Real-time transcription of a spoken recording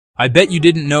I bet you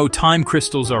didn't know time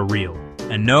crystals are real.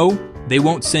 And no, they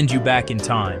won't send you back in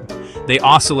time. They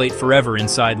oscillate forever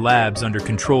inside labs under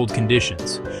controlled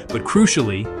conditions. But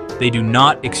crucially, they do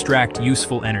not extract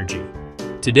useful energy.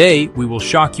 Today, we will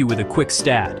shock you with a quick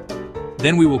stat.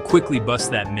 Then we will quickly bust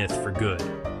that myth for good.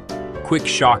 Quick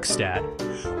shock stat.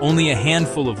 Only a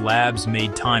handful of labs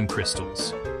made time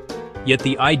crystals. Yet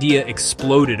the idea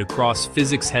exploded across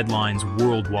physics headlines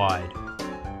worldwide.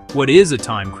 What is a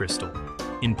time crystal?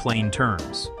 In plain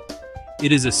terms,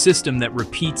 it is a system that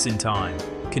repeats in time,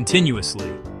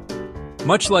 continuously.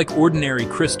 Much like ordinary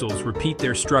crystals repeat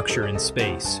their structure in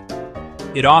space.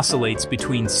 It oscillates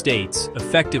between states,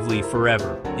 effectively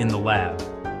forever, in the lab.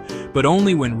 But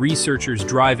only when researchers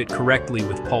drive it correctly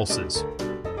with pulses.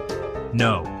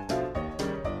 No.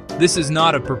 This is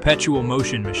not a perpetual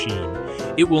motion machine.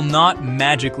 It will not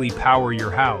magically power your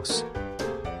house.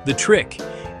 The trick,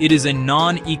 it is a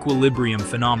non-equilibrium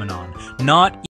phenomenon, not